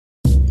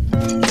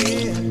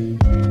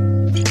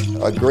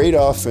a great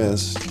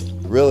offense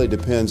really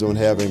depends on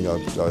having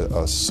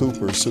a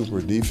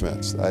super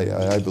defense,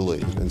 I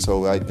believe. And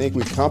so I think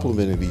we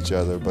complemented each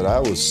other, but I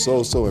was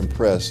so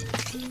impressed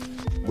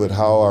with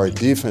how our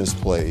defense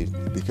played,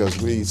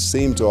 because we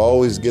seemed to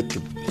always get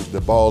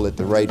the ball at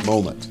the right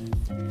moment,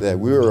 that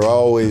we were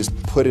always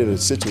put in a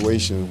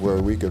situation where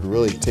we could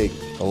really take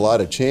a lot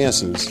of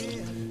chances,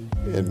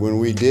 and when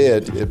we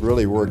did, it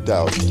really worked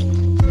out.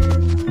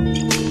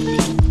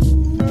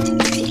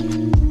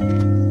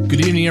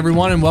 Good evening,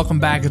 everyone, and welcome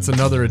back. It's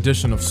another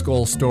edition of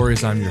Skull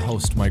Stories. I'm your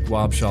host, Mike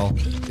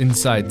Wobschall,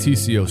 inside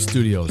TCO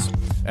Studios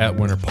at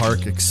Winter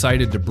Park.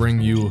 Excited to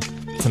bring you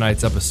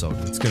tonight's episode.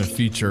 It's going to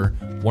feature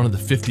one of the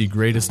 50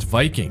 greatest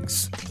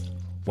Vikings,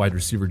 wide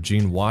receiver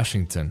Gene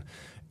Washington.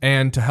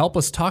 And to help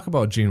us talk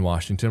about Gene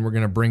Washington, we're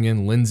going to bring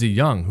in Lindsey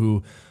Young,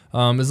 who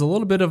is a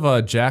little bit of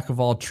a jack of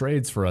all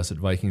trades for us at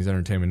Vikings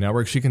Entertainment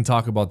Network. She can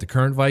talk about the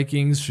current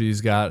Vikings.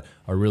 She's got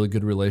a really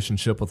good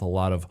relationship with a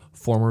lot of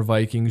former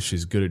Vikings.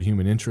 She's good at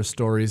human interest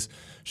stories.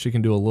 She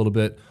can do a little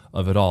bit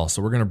of it all.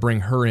 So we're going to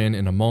bring her in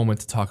a moment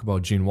to talk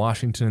about Gene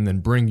Washington and then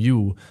bring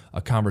you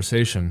a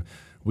conversation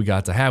we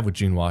got to have with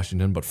Gene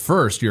Washington. But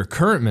first, your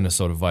current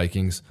Minnesota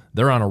Vikings,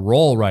 they're on a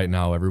roll right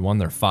now, everyone.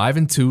 They're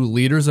 5-2,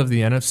 leaders of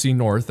the NFC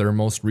North, their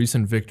most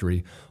recent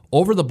victory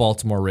over the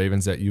Baltimore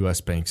Ravens at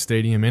US Bank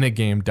Stadium in a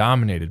game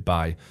dominated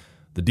by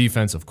the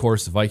defense. Of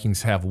course, the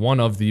Vikings have one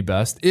of the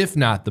best, if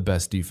not the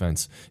best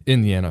defense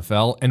in the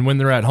NFL. And when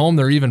they're at home,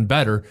 they're even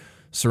better,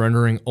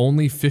 surrendering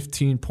only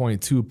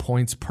 15.2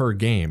 points per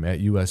game at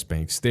US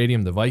Bank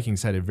Stadium. The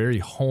Vikings had a very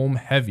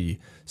home-heavy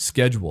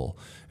schedule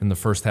in the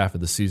first half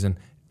of the season,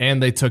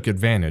 and they took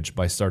advantage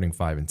by starting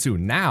 5-2.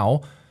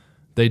 Now,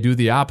 they do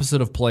the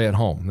opposite of play at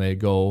home. They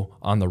go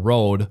on the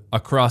road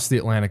across the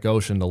Atlantic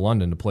Ocean to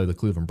London to play the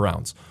Cleveland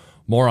Browns.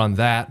 More on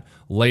that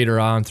later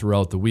on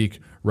throughout the week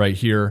right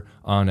here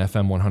on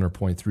FM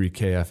 100.3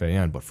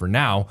 KFAN. But for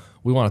now,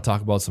 we want to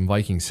talk about some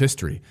Vikings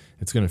history.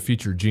 It's going to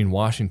feature Gene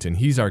Washington.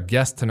 He's our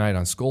guest tonight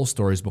on Skull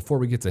Stories. Before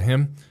we get to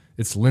him,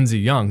 it's Lindsey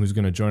Young who's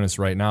going to join us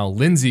right now.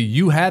 Lindsey,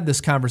 you had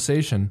this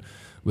conversation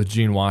with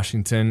Gene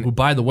Washington, who,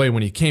 by the way,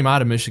 when he came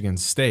out of Michigan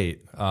State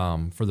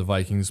for the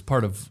Vikings,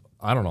 part of,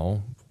 I don't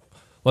know,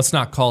 let's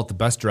not call it the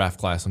best draft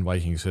class in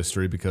Vikings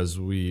history because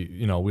we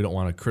don't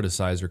want to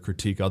criticize or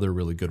critique other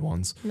really good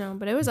ones. No,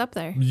 but it was up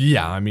there.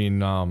 Yeah, I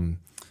mean,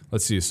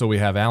 let's see. So we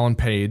have Alan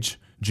Page,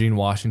 Gene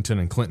Washington,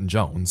 and Clinton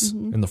Jones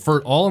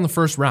all in the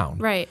first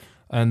round. Right.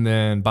 And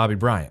then Bobby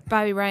Bryant.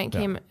 Bobby Bryant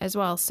came as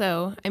well.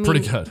 So, I mean,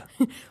 pretty good.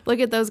 Look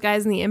at those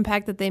guys and the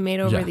impact that they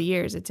made over the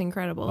years. It's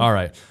incredible. All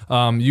right.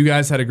 You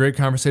guys had a great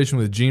conversation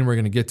with Gene. We're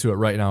going to get to it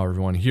right now,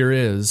 everyone. Here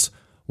is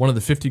one of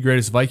the 50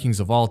 greatest Vikings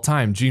of all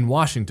time, Gene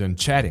Washington,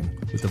 chatting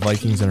with the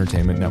Vikings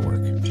Entertainment Network.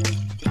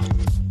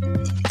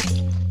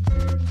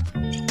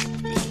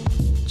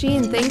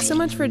 Gene, thanks so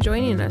much for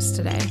joining us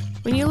today.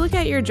 When you look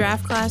at your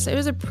draft class, it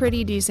was a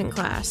pretty decent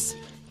class.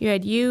 You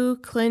had you,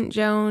 Clint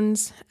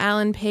Jones,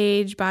 Alan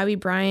Page, Bobby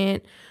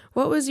Bryant.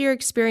 What was your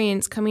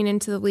experience coming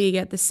into the league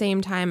at the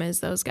same time as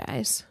those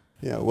guys?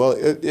 Yeah, well,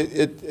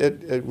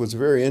 it was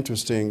very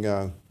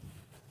interesting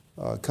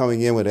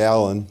coming in with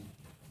Alan.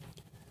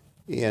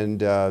 And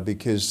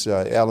because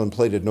Alan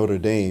played at Notre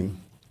Dame,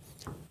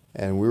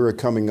 and we were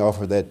coming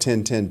off of that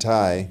 10-10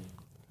 tie,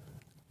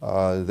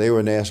 they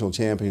were national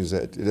champions.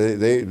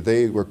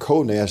 They were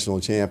co-national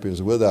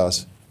champions with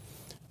us.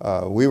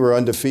 We were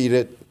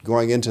undefeated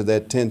going into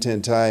that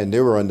 10-10 tie, and they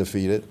were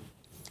undefeated.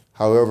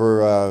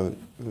 However,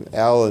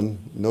 Alan,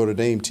 Notre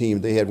Dame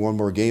team, they had one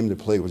more game to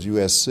play, was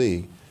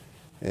USC.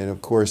 And,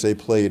 of course, they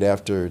played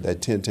after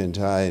that 10-10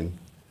 tie, and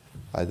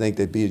I think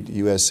they beat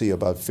USC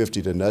about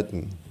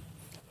 50-0.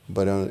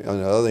 But on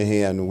the other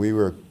hand, we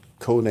were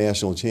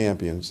co-national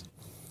champions.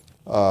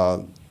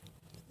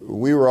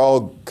 We were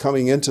all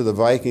coming into the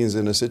Vikings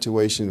in a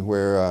situation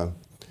where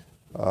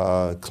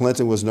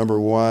Clinton was number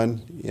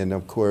one, and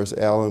of course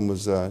Allen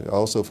was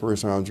also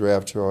first-round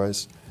draft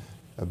choice,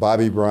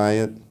 Bobby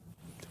Bryant.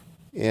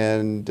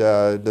 And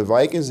the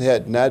Vikings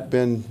had not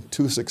been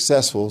too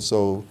successful,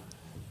 so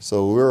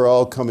we were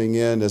all coming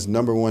in as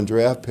number one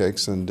draft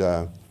picks, and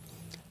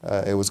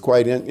it was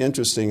quite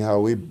interesting how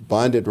we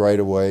bonded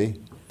right away.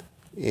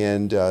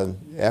 And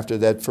after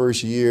that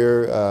first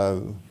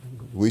year,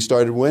 we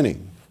started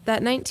winning.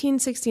 That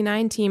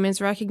 1969 team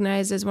is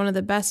recognized as one of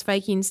the best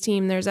Vikings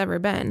team there's ever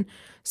been.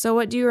 So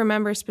what do you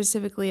remember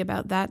specifically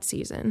about that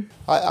season?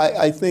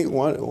 I think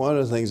one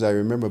of the things I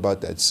remember about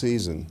that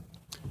season,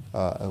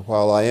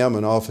 while I am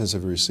an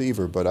offensive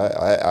receiver, but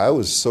I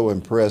was so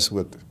impressed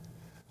with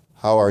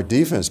how our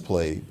defense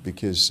played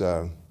because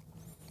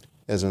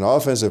as an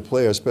offensive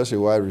player, especially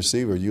wide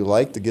receiver, you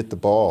like to get the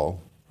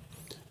ball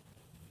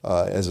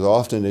as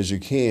often as you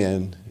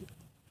can.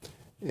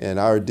 And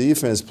our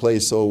defense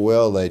played so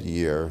well that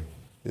year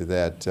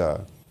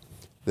that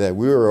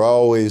we were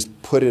always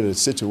put in a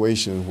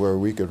situation where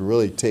we could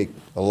really take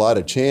a lot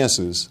of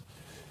chances.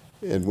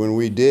 And when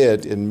we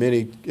did,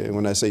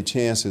 when I say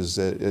chances,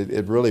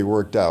 it really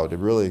worked out. It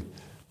really,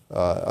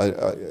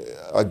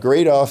 a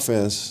great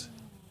offense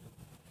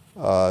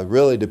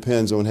really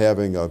depends on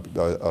having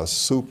a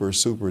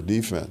super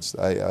defense,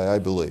 I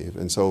believe.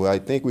 And so I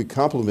think we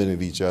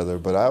complemented each other,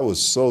 but I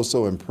was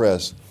so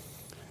impressed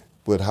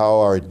with how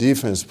our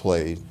defense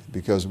played,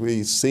 because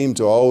we seemed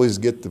to always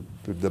get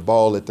the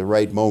ball at the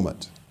right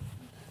moment.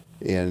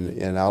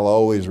 And I'll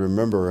always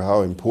remember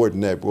how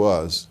important that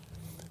was.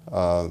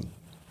 And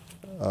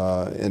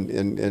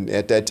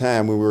at that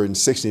time, we were in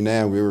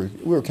 '69. We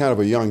were kind of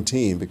a young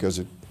team,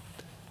 because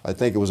I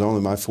think it was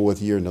only my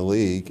 4th year in the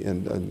league,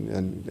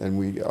 and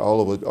we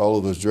all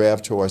of those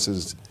draft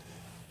choices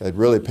had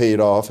really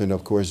paid off. And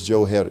of course,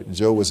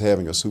 Joe was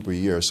having a super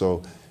year.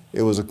 So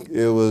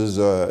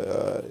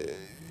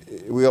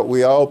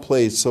we all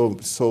played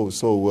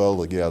so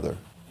well together.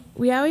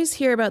 We always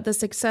hear about the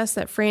success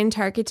that Fran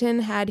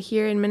Tarkenton had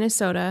here in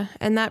Minnesota,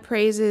 and that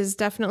praise is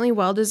definitely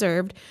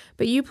well-deserved,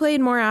 but you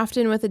played more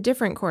often with a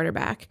different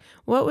quarterback.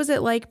 What was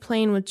it like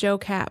playing with Joe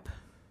Kapp?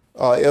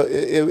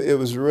 It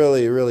was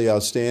really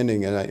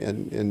outstanding,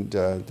 and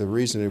the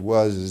reason it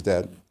was is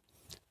that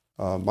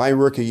my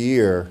rookie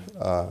year,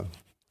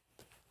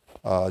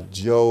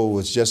 Joe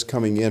was just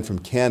coming in from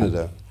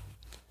Canada,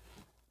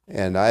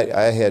 and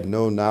I had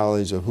no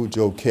knowledge of who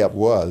Joe Kapp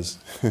was.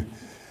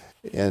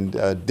 And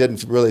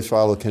didn't really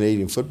follow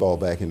Canadian football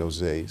back in those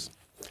days.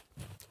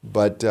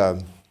 But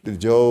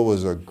Joe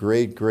was a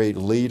great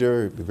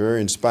leader,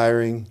 very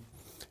inspiring,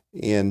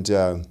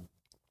 and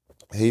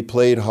he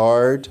played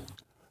hard.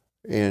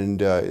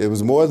 And it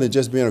was more than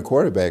just being a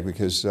quarterback,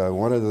 because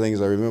one of the things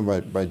I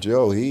remember by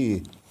Joe,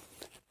 he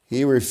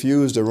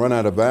refused to run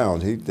out of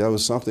bounds. That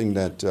was something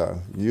that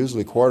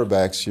usually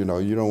quarterbacks, you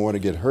don't want to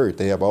get hurt.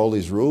 They have all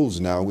these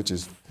rules now, which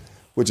is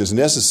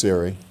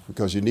necessary,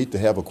 because you need to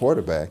have a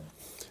quarterback.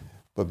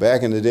 But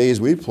back in the days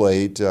we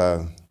played,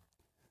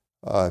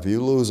 if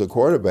you lose a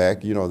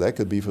quarterback, that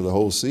could be for the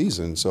whole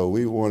season. So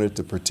we wanted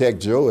to protect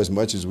Joe as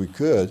much as we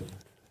could,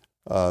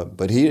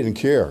 but he didn't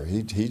care.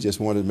 He just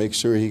wanted to make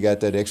sure he got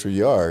that extra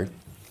yard.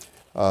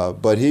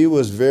 But he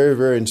was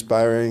very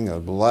inspiring, a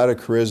lot of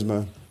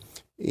charisma,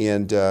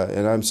 and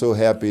I'm so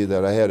happy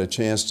that I had a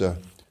chance to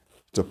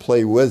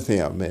play with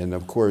him. And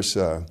of course,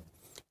 a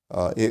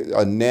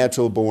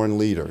natural-born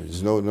leader.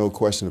 There's no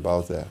question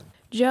about that.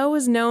 Joe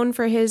was known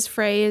for his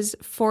phrase,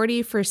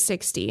 40 for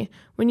 60.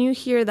 When you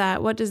hear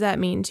that, what does that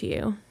mean to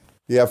you?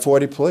 You have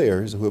 40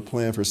 players who are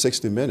playing for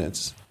 60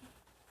 minutes.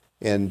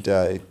 And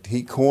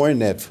he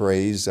coined that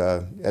phrase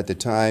at the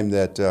time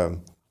that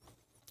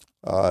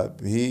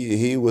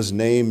he was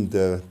named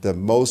the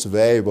most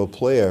valuable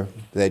player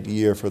that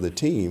year for the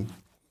team.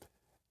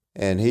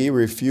 And he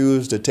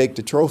refused to take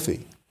the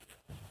trophy.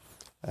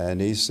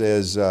 And he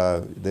says,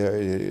 from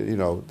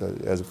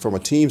a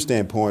team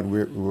standpoint,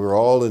 we're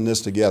all in this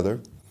together.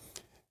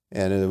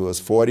 And it was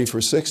 40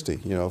 for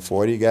 60,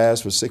 40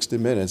 guys for 60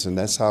 minutes. And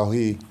that's how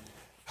he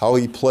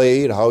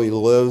played, how he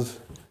lived,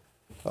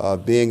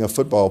 being a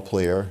football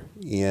player.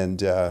 And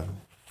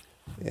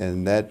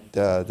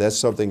that's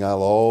something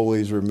I'll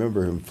always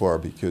remember him for,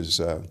 because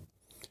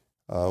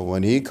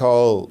when he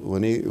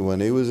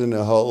was in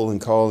the huddle and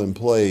calling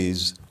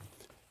plays,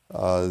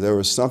 there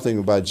was something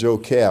about Joe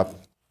Kapp.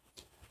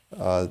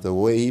 The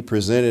way he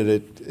presented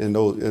it in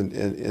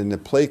the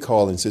play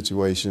calling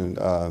situation,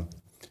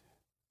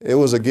 it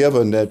was a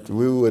given that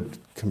we would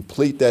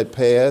complete that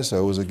pass.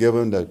 It was a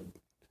given that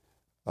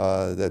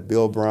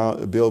Bill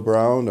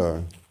Brown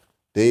or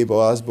Dave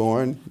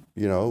Osborne,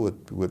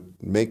 would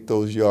make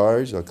those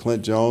yards, or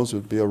Clint Jones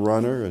would be a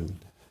runner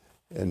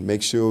and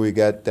make sure we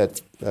got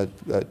that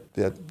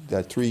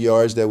 3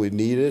 yards that we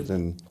needed.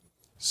 And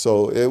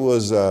so it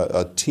was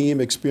a team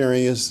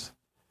experience.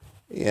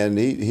 And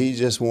he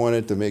just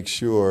wanted to make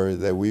sure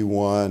that we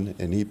won,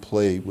 and he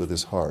played with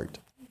his heart.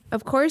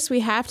 Of course,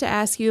 we have to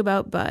ask you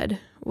about Bud.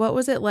 What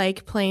was it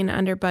like playing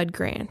under Bud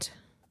Grant?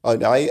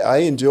 I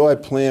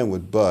enjoyed playing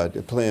with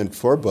Bud, playing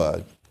for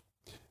Bud.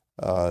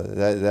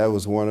 That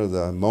was one of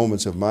the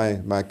moments of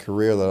my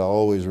career that I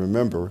always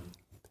remember.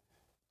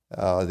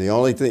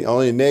 The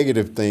only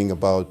negative thing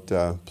about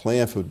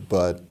playing for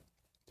Bud,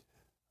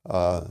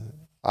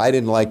 I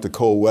didn't like the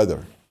cold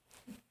weather.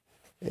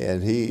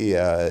 And he,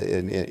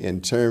 in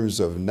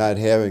terms of not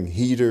having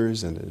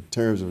heaters, and in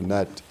terms of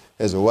not,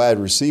 as a wide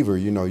receiver,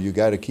 you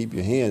got to keep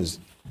your hands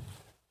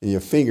and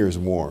your fingers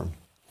warm.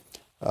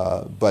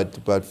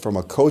 But from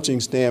a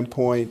coaching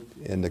standpoint,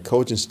 and the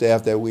coaching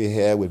staff that we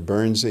had with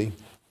Bernsey,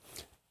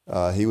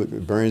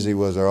 Bernsey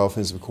was our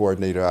offensive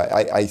coordinator.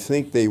 I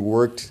think they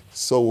worked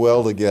so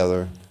well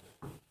together,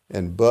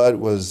 and Bud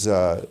was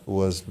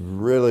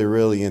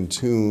really in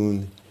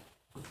tune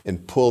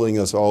and pulling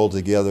us all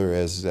together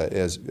as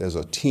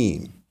a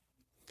team.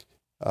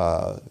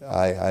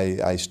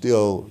 I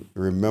still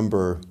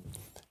remember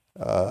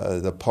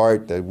the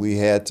part that we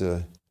had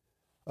to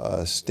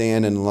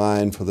stand in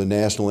line for the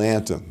national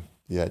anthem.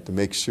 You had to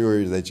make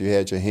sure that you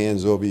had your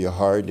hands over your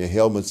heart and your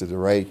helmets at the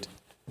right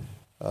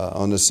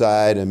on the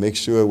side, and make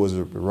sure it was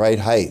the right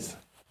height.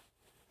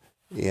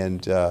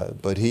 And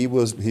but he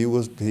was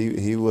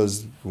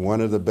one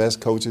of the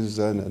best coaches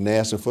in the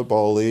National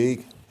Football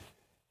League.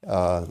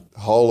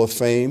 Hall of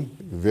Fame,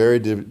 very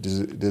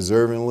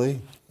deservingly,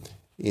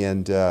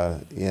 and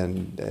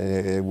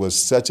it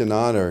was such an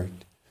honor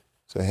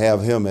to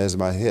have him as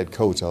my head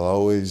coach. I'll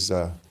always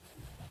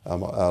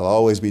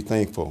be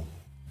thankful.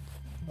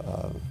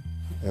 I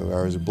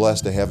was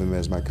blessed to have him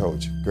as my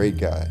coach. Great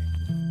guy.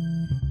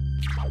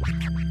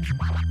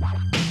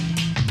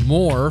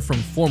 More from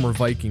former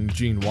Viking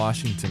Gene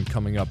Washington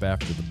coming up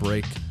after the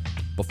break.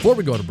 Before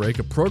we go to break,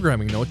 a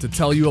programming note to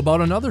tell you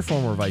about another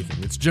former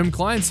Viking. It's Jim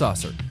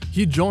Kleinsasser.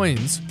 He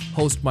joins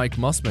host Mike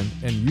Mussman,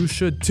 and you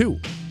should too.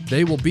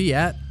 They will be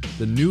at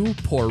the new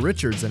Poor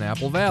Richards in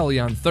Apple Valley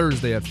on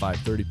Thursday at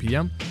 5:30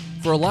 p.m.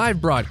 For a live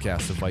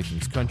broadcast of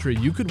Vikings Country.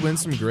 You could win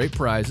some great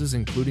prizes,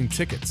 including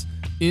tickets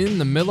in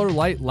the Miller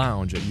Lite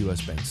Lounge at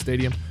US Bank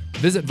Stadium.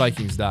 Visit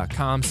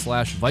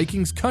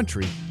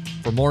Vikings.com/VikingsCountry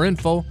for more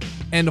info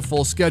and a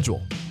full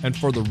schedule. And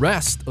for the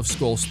rest of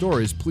Skol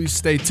Stories, please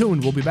stay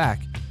tuned. We'll be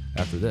back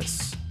after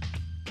this.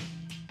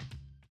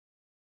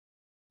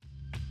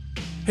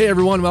 Hey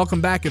everyone,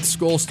 welcome back. It's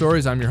Skol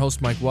Stories. I'm your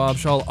host, Mike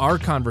Wabschall. Our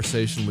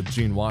conversation with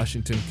Gene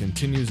Washington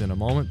continues in a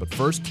moment, but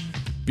first,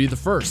 be the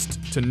first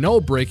to know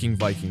breaking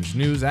Vikings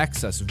news,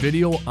 access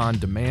video on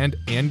demand,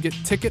 and get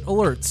ticket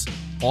alerts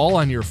all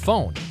on your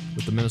phone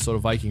with the Minnesota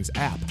Vikings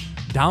app.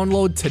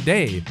 Download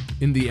today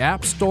in the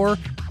App Store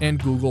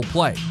and Google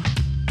Play.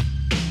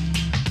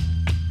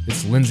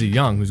 It's Lindsey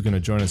Young who's going to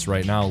join us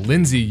right now.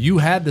 Lindsey, you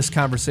had this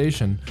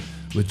conversation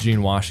with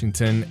Gene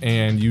Washington,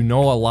 and you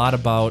know a lot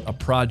about a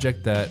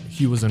project that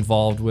he was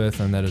involved with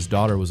and that his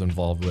daughter was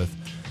involved with.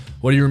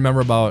 What do you remember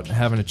about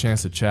having a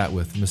chance to chat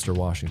with Mr.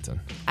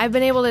 Washington? I've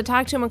been able to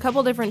talk to him a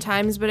couple different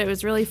times, but it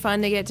was really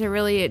fun to get to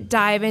really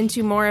dive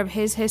into more of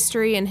his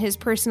history and his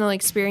personal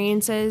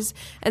experiences.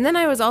 And then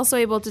I was also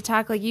able to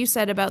talk, like you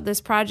said, about this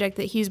project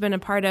that he's been a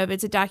part of.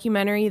 It's a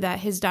documentary that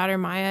his daughter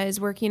Maya is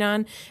working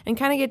on, and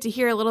kind of get to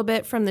hear a little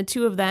bit from the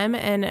two of them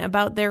and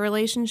about their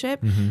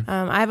relationship.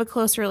 I have a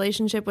close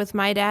relationship with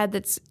my dad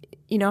that's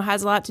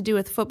has a lot to do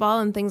with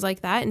football and things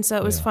like that. And so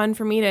it was fun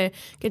for me to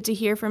get to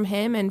hear from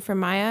him and from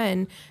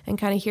Maya and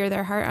kind of hear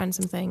their heart on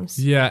some things.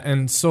 Yeah,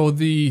 and so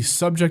the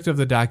subject of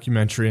the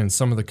documentary and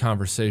some of the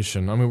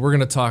conversation, I mean, we're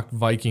going to talk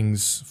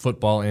Vikings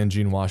football and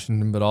Gene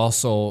Washington, but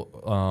also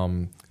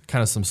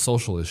kind of some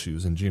social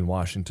issues in Gene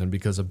Washington,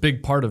 because a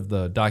big part of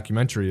the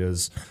documentary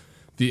is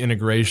the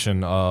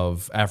integration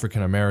of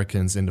African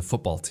Americans into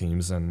football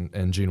teams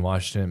and Gene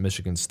Washington at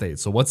Michigan State.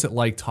 So what's it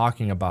like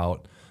talking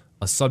about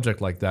a subject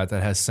like that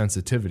has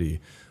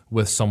sensitivity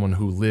with someone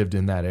who lived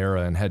in that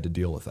era and had to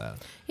deal with that?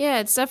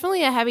 Yeah, it's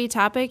definitely a heavy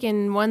topic,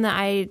 and one that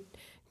I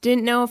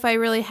didn't know if I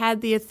really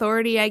had the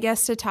authority, I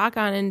guess, to talk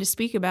on and to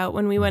speak about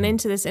when we went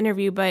into this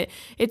interview. But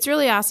it's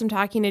really awesome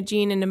talking to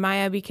Gene and to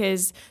Maya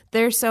because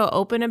they're so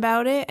open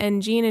about it,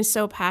 and Gene is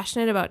so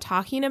passionate about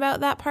talking about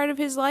that part of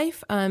his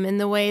life in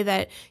the way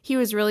that he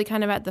was really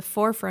kind of at the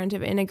forefront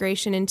of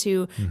integration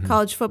into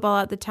college football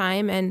at the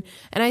time. And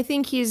I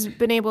think he's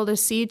been able to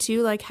see,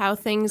 too, like how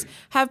things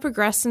have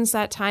progressed since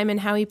that time and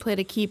how he played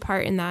a key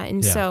part in that.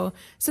 And so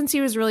since he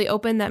was really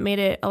open, that made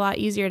it a lot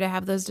easier to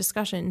have those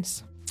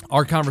discussions.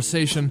 Our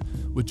conversation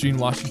with Gene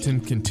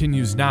Washington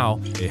continues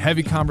now. A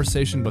heavy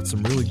conversation, but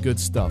some really good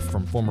stuff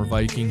from former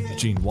Viking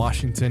Gene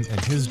Washington and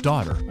his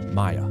daughter,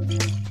 Maya.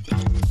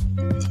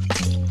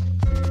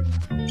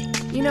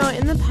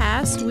 In the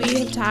past, we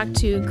have talked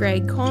to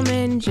Greg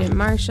Coleman, Jim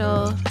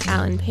Marshall,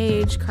 Alan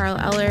Page, Carl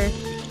Eller,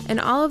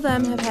 and all of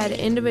them have had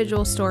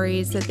individual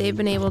stories that they've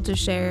been able to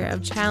share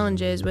of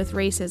challenges with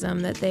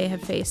racism that they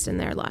have faced in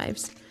their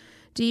lives.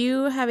 Do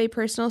you have a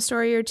personal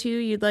story or two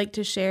you'd like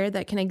to share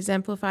that can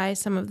exemplify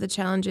some of the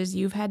challenges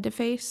you've had to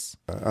face?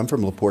 I'm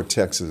from LaPorte,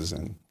 Texas,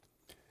 and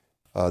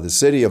the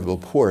city of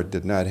LaPorte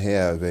did not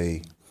have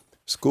a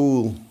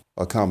school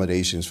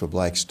accommodations for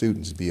black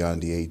students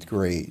beyond the 8th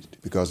grade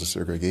because of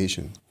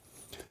segregation.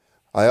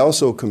 I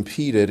also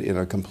competed in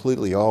a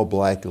completely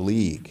all-black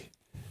league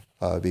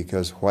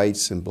because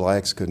whites and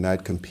blacks could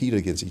not compete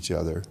against each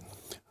other,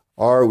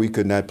 or we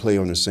could not play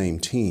on the same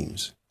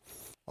teams.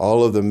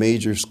 All of the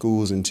major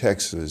schools in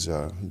Texas,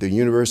 the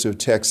University of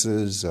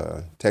Texas,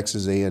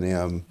 Texas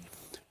A&M,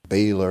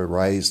 Baylor,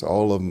 Rice,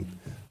 all of them,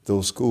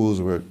 those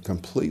schools were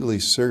completely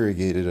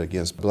segregated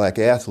against black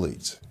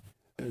athletes.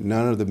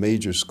 None of the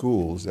major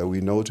schools that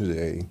we know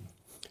today,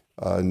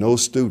 no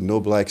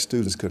black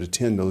students could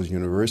attend those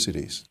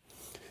universities.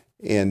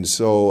 And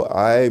so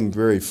I'm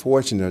very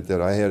fortunate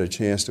that I had a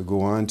chance to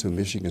go on to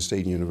Michigan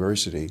State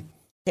University.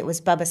 It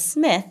was Bubba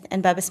Smith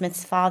and Bubba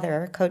Smith's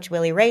father, Coach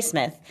Willie Ray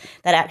Smith,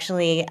 that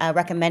actually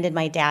recommended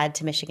my dad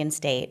to Michigan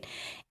State.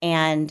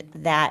 And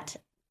that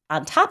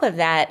on top of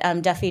that,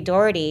 Duffy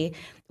Doherty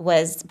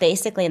was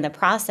basically in the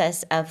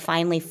process of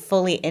finally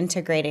fully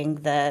integrating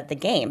the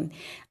game,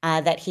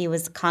 that he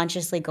was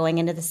consciously going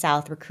into the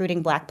South,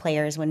 recruiting black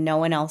players when no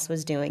one else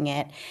was doing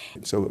it.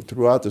 So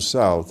throughout the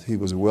South, he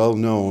was well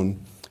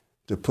known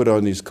to put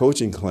on these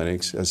coaching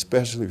clinics,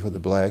 especially for the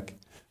black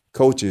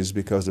coaches,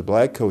 because the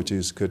black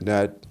coaches could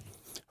not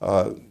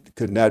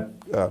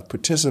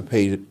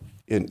participate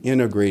in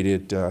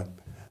integrated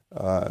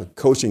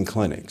coaching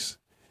clinics.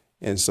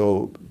 And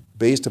so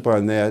based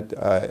upon that,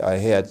 I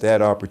had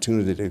that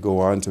opportunity to go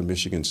on to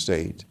Michigan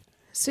State.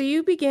 So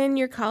you began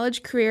your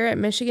college career at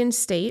Michigan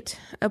State,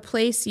 a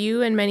place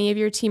you and many of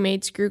your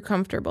teammates grew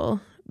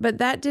comfortable. But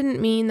that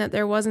didn't mean that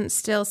there wasn't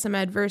still some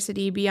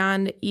adversity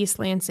beyond East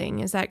Lansing.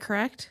 Is that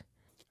correct?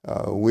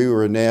 We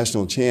were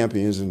national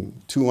champions in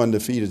 2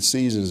 undefeated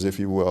seasons, if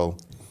you will.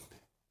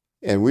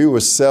 And we were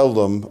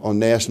seldom on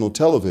national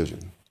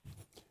television.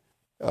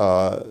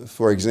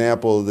 For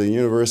example, the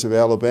University of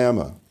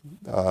Alabama,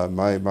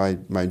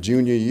 my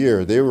junior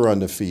year, they were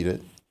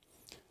undefeated.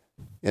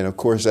 And of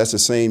course, that's the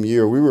same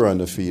year we were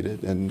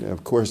undefeated. And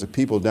of course, the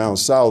people down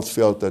south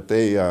felt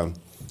that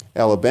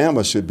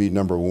Alabama should be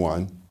number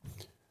one.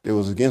 It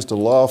was against the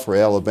law for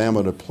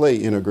Alabama to play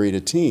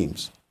integrated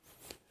teams.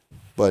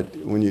 But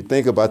when you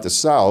think about the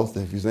South,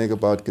 if you think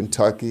about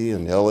Kentucky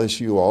and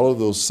LSU, all of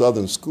those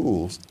southern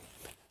schools,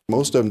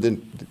 most of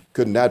them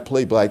could not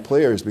play black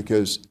players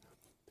because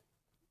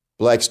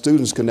black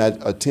students could not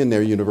attend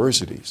their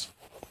universities.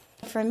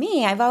 For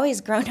me, I've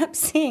always grown up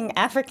seeing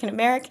African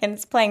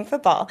Americans playing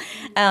football.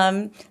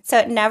 So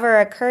it never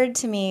occurred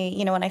to me,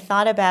 when I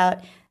thought about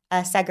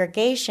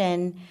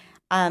segregation,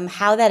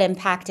 how that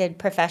impacted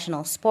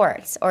professional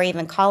sports or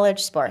even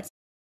college sports.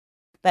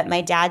 But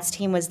my dad's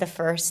team was the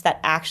first that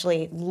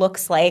actually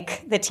looks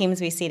like the teams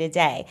we see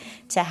today,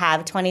 to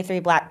have 23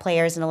 black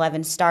players and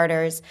 11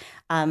 starters,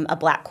 a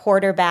black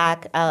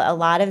quarterback. A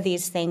lot of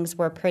these things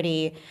were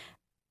pretty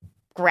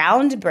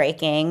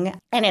groundbreaking,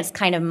 and it's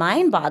kind of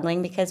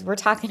mind-boggling because we're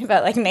talking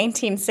about like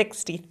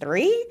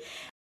 1963.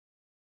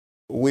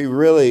 We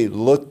really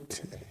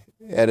looked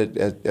at it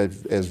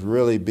as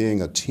really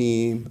being a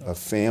team, a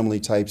family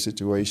type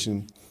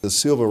situation. The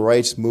civil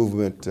rights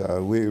movement,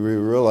 we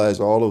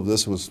realized all of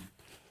this was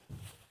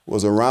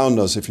around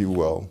us, if you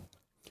will.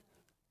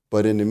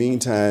 But in the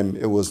meantime,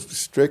 it was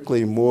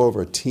strictly more of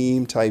a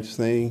team type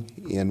thing,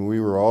 and we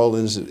were all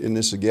in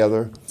this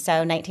together. So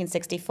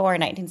 1964,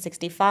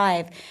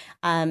 1965,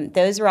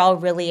 those were all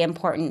really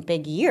important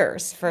big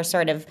years for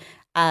sort of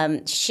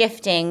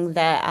shifting the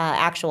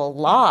actual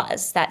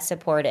laws that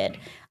supported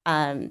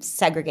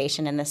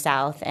segregation in the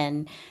South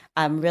and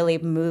really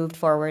moved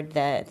forward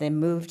the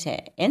move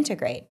to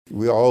integrate.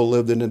 We all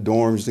lived in the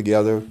dorms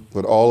together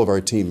with all of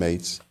our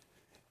teammates.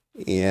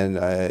 And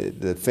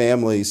the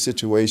family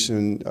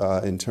situation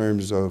in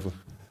terms of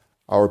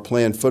our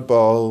playing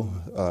football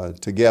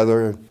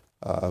together,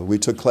 we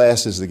took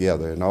classes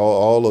together. And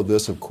all of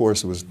this, of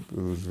course, was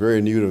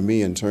very new to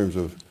me in terms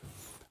of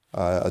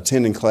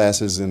attending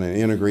classes in an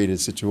integrated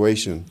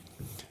situation.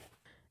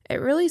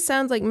 It really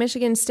sounds like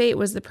Michigan State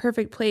was the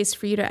perfect place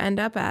for you to end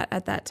up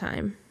at that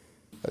time.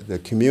 The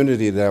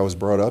community that I was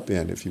brought up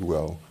in, if you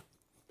will,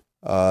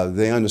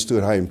 they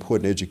understood how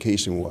important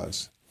education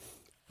was.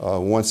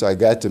 Once I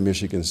got to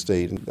Michigan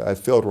State, I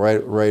felt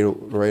right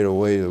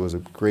away there was a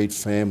great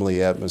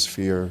family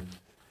atmosphere.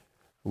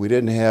 We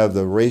didn't have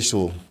the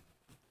racial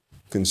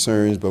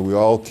concerns, but we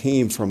all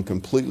came from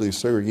completely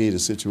segregated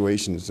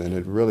situations, and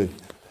it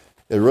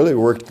really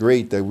worked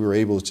great that we were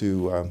able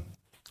to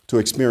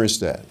experience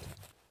that.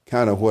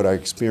 Kind of what I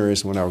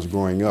experienced when I was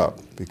growing up,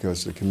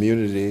 because the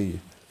community,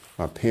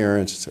 my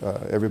parents,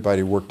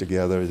 everybody worked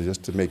together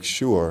just to make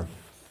sure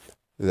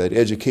that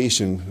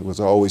education was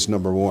always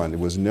number one. It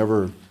was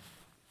never,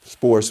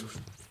 sports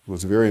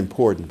was very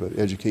important, but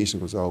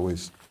education was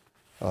always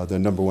the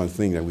number one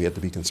thing that we had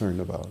to be concerned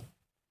about.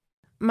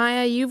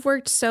 Maya, you've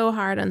worked so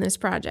hard on this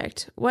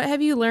project. What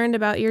have you learned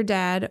about your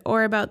dad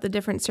or about the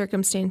different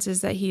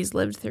circumstances that he's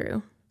lived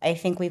through? I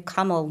think we've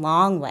come a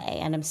long way,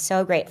 and I'm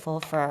so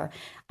grateful for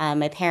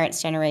my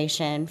parents'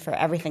 generation, for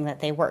everything that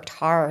they worked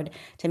hard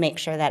to make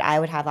sure that I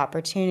would have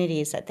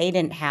opportunities that they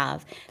didn't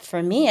have.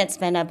 For me, it's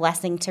been a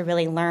blessing to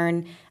really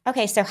learn,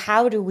 okay, so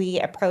how do we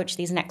approach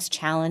these next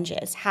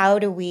challenges? How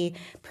do we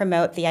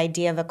promote the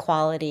idea of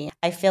equality?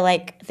 I feel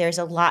like there's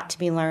a lot to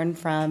be learned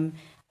from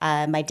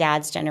my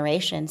dad's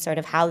generation, sort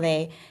of how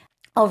they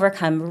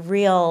overcome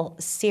real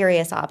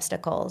serious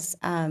obstacles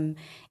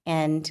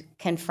and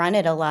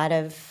confronted a lot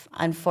of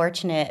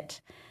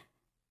unfortunate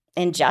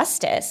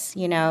injustice,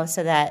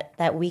 so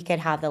that we could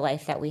have the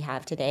life that we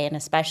have today, and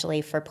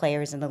especially for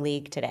players in the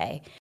league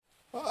today.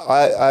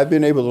 I've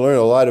been able to learn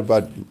a lot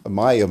about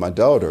Maya, my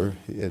daughter,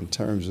 in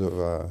terms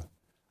of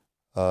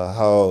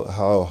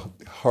how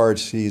hard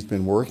she's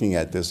been working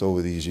at this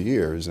over these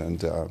years,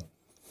 and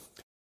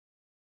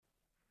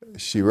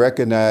she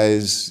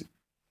recognized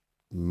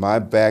my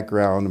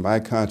background, my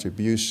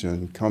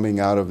contribution coming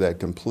out of that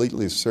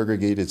completely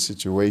segregated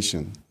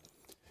situation.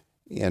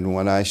 And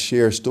when I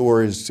share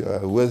stories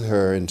with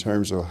her in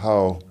terms of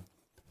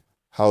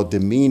how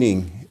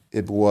demeaning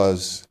it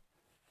was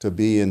to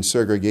be in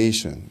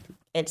segregation.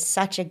 It's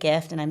such a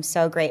gift, and I'm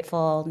so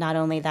grateful not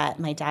only that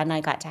my dad and I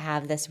got to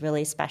have this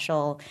really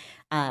special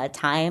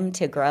time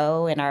to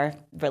grow in our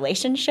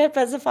relationship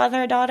as a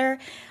father and daughter,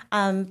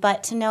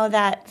 but to know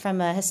that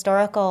from a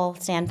historical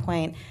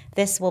standpoint,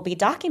 this will be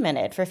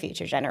documented for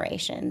future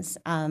generations.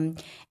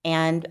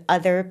 And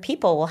other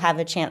people will have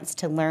a chance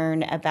to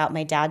learn about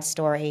my dad's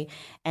story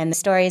and the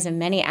stories of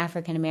many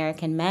African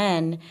American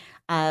men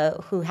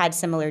who had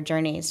similar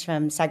journeys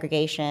from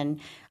segregation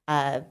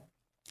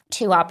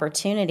to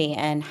opportunity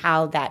and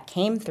how that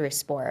came through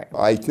sport.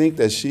 I think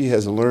that she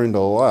has learned a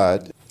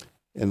lot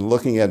in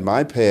looking at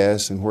my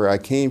past and where I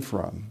came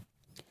from.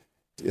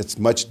 It's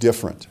much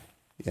different,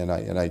 and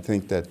I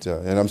think that,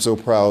 and I'm so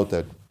proud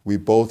that we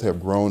both have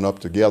grown up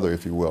together,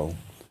 if you will,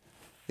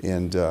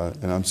 and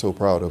I'm so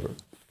proud of her.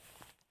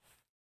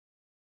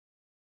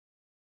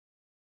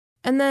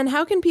 And then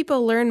how can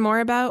people learn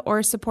more about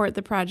or support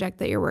the project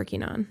that you're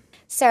working on?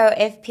 So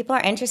if people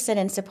are interested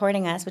in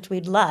supporting us, which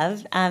we'd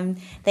love,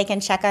 they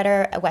can check out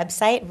our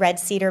website,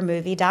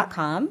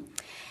 redcedarmovie.com.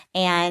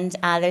 And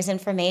there's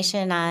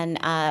information on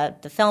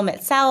the film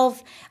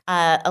itself,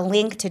 a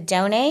link to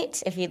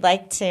donate if you'd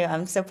like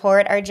to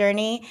support our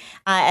journey,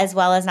 as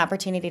well as an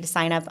opportunity to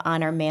sign up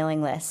on our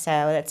mailing list. So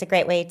that's a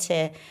great way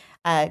to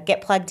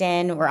get plugged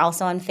in. We're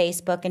also on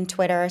Facebook and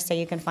Twitter, so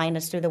you can find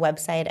us through the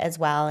website as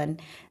well. And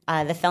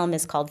the film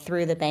is called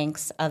Through the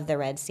Banks of the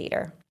Red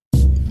Cedar.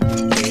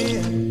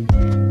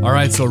 All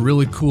right, so a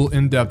really cool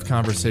in-depth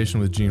conversation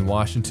with Jean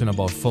Washington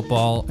about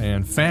football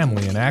and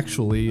family, and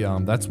actually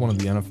that's one of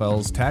the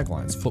NFL's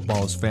taglines,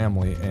 football is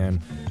family.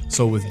 And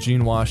so with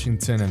Jean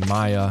Washington and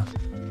Maya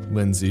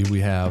Lindsay, we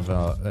have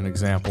an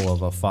example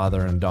of a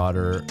father and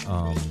daughter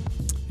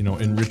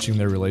enriching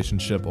their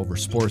relationship over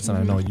sports, and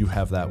I know you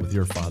have that with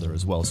your father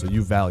as well, so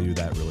you value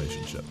that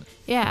relationship.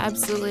 Yeah,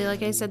 absolutely.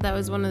 Like I said, that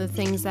was one of the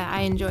things that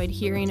I enjoyed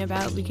hearing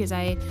about because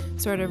I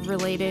sort of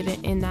related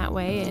in that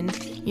way. And,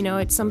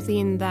 it's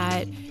something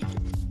that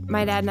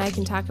my dad and I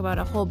can talk about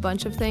a whole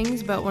bunch of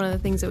things, but one of the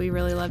things that we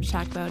really love to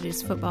talk about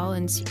is football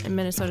and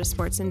Minnesota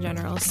sports in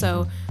general.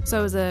 So it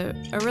was a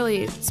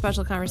really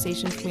special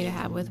conversation for me to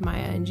have with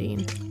Maya and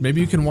Jean.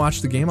 Maybe you can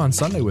watch the game on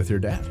Sunday with your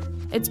dad.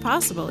 It's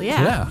possible,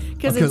 yeah. Yeah,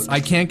 because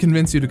I can't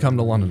convince you to come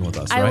to London with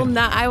us, right?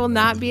 I will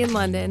not be in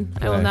London.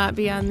 Okay. I will not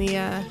be on the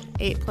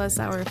 8+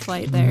 hour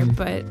flight there,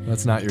 but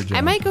that's not your job.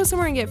 I might go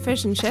somewhere and get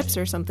fish and chips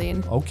or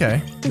something.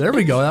 Okay, there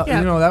we go.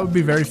 Yeah. That would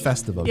be very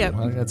festive of yep. you.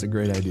 I think that's a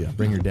great idea.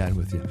 Bring your dad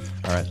with you.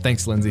 All right,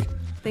 thanks, Lindsay.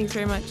 Thanks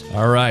very much.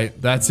 All right,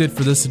 that's it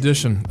for this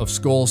edition of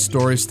Skol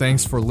Stories.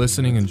 Thanks for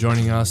listening and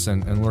joining us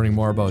and learning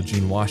more about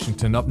Jean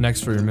Washington. Up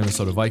next for your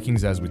Minnesota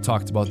Vikings, as we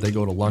talked about, they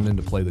go to London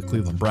to play the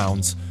Cleveland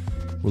Browns.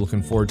 We're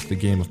looking forward to the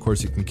game. Of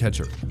course, you can catch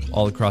it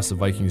all across the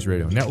Vikings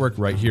radio network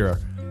right here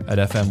at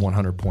FM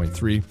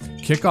 100.3.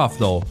 Kickoff,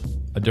 though,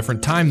 a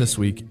different time this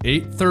week,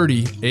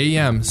 8:30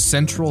 a.m.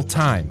 Central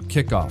Time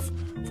kickoff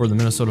for the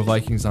Minnesota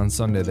Vikings on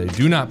Sunday. They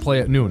do not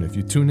play at noon. If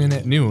you tune in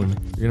at noon, you're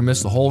going to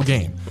miss the whole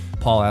game.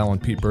 Paul Allen,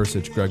 Pete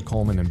Bursich, Greg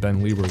Coleman, and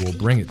Ben Lieber will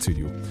bring it to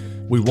you.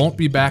 We won't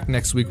be back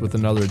next week with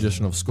another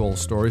edition of Skol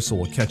Stories, so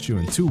we'll catch you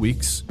in 2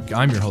 weeks.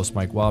 I'm your host,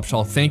 Mike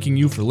Wobschall, thanking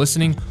you for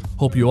listening.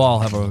 Hope you all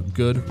have a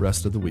good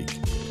rest of the week.